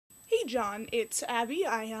John, it's Abby.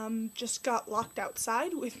 I just got locked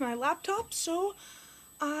outside with my laptop, so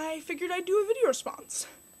I figured I'd do a video response.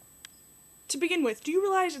 To begin with, do you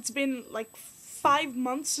realize it's been like 5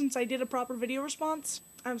 months since I did a proper video response?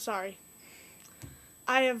 I'm sorry.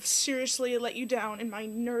 I have seriously let you down in my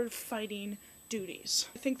nerd fighting duties.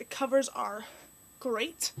 I think the covers are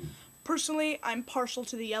great. Personally, I'm partial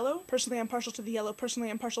to the yellow. Personally, I'm partial to the yellow. Personally,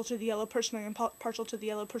 I'm partial to the yellow. Personally, I'm partial to the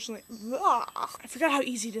yellow. Personally, I forgot how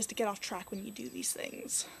easy it is to get off track when you do these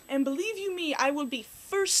things. And believe you me, I will be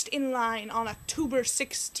first in line on October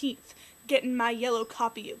 16th, getting my yellow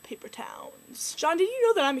copy of Paper Towns. John, did you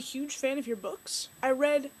know that I'm a huge fan of your books? I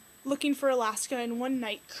read Looking for Alaska in one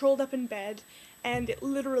night, curled up in bed, and it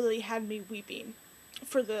literally had me weeping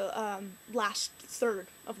for the last third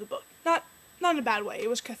of the book. Not in a bad way, it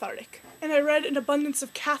was cathartic. And I read An Abundance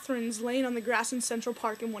of Catherines laying on the grass in Central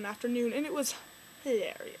Park in one afternoon, and it was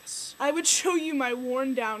hilarious. I would show you my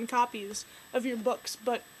worn down copies of your books,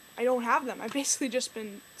 but I don't have them. I've basically just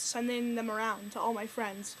been sending them around to all my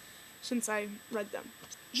friends since I read them.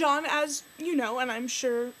 John, as you know, and I'm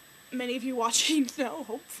sure many of you watching know,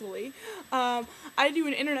 hopefully, I do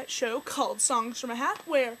an internet show called Songs from a Hat,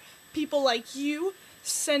 where people like you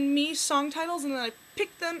send me song titles and then I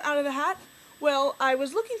pick them out of the hat. Well, I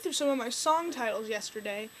was looking through some of my song titles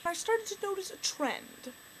yesterday, and I started to notice a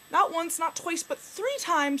trend. Not once, not twice, but 3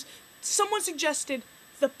 times, someone suggested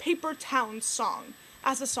the Paper Towns song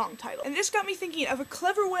as a song title. And this got me thinking of a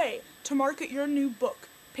clever way to market your new book,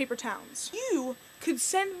 Paper Towns. You could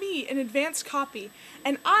send me an advance copy,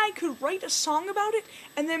 and I could write a song about it,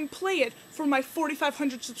 and then play it for my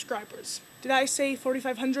 4,500 subscribers. Did I say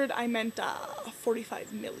 4,500? I meant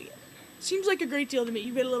 45 million. Seems like a great deal to me.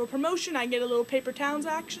 You get a little promotion, I get a little Paper Towns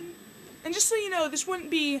action. And just so you know, this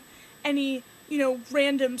wouldn't be any,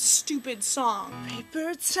 random stupid song.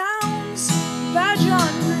 Paper Towns by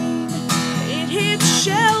John Green. It hits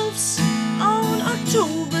shelves on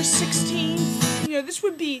October 16th. This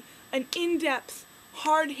would be an in-depth,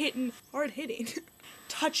 hard-hitting,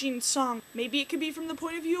 touching song. Maybe it could be from the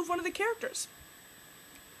point of view of one of the characters.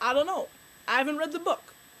 I don't know. I haven't read the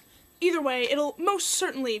book. Either way, it'll most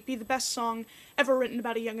certainly be the best song ever written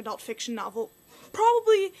about a young adult fiction novel.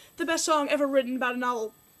 Probably the best song ever written about a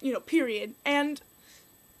novel, period. And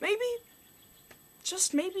maybe,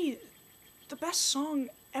 just maybe, the best song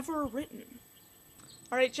ever written.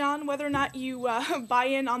 Alright, John, whether or not you buy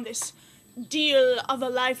in on this deal of a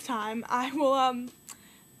lifetime, I will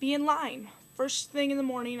be in line first thing in the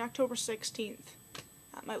morning, October 16th,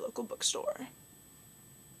 at my local bookstore.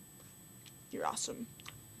 You're awesome.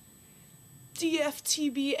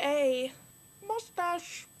 DFTBA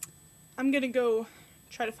mustache. I'm gonna go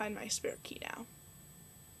try to find my spare key now.